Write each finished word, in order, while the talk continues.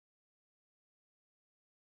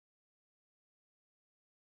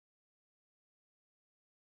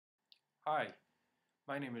Hi,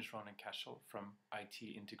 my name is Ronan Cashel from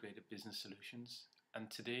IT Integrated Business Solutions, and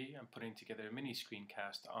today I'm putting together a mini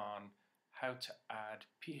screencast on how to add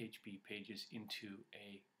PHP pages into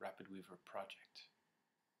a Rapidweaver project.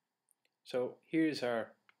 So here's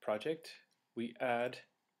our project. We add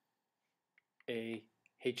a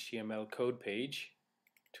HTML code page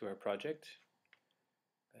to our project.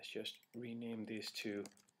 Let's just rename this to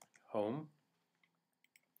Home.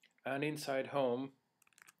 And inside Home,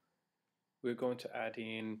 we're going to add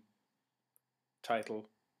in title,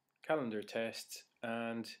 calendar tests,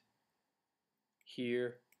 and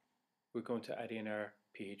here we're going to add in our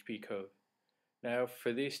PHP code. Now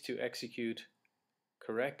for this to execute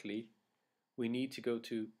correctly, we need to go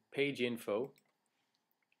to page info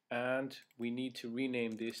and we need to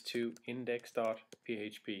rename this to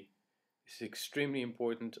index.php. This is extremely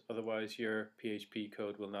important, otherwise your PHP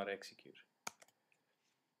code will not execute.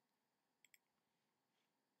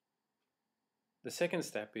 The second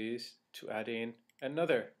step is to add in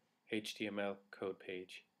another HTML code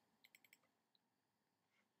page.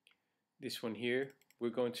 This one here we're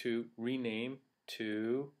going to rename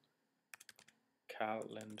to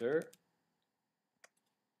calendar,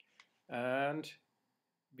 and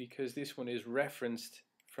because this one is referenced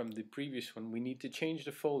from the previous one, we need to change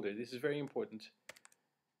the folder. This is very important,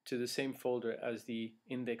 to the same folder as the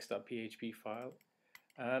index.php file,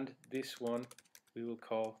 and this one we will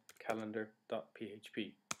call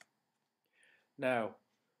calendar.php. Now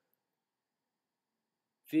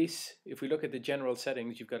this, if we look at the general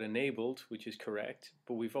settings, you've got enabled, which is correct,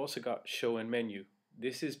 but we've also got show in menu.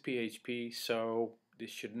 This is PHP, so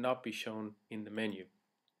this should not be shown in the menu.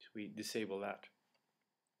 So we disable that.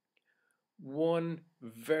 One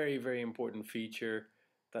very important feature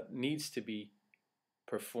that needs to be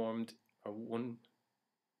performed, or one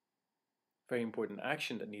very important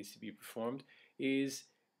action that needs to be performed, is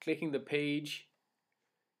clicking the page.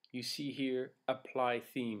 You see here apply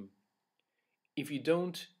theme. If you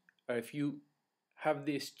don't, or if you have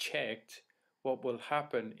this checked, what will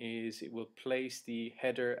happen is it will place the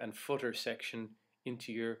header and footer section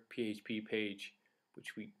into your PHP page,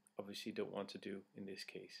 which we obviously don't want to do in this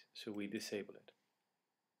case, so we disable it.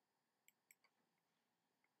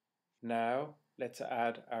 Now let's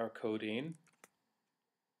add our code in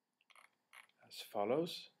as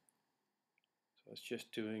follows. So it's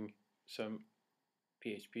just doing some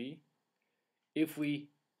PHP. If we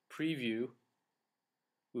preview,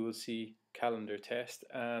 we will see calendar test,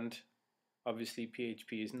 and obviously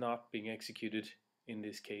PHP is not being executed in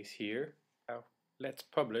this case here. Now let's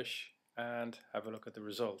publish and have a look at the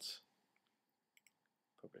results.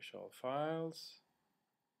 Publish all files,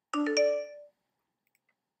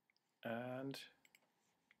 and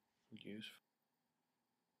use,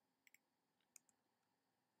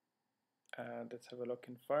 and let's have a look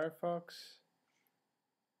in Firefox.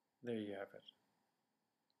 There you have it.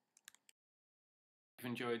 If you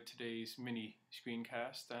enjoyed today's mini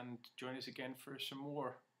screencast, and join us again for some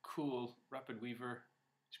more cool Rapidweaver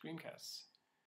screencasts.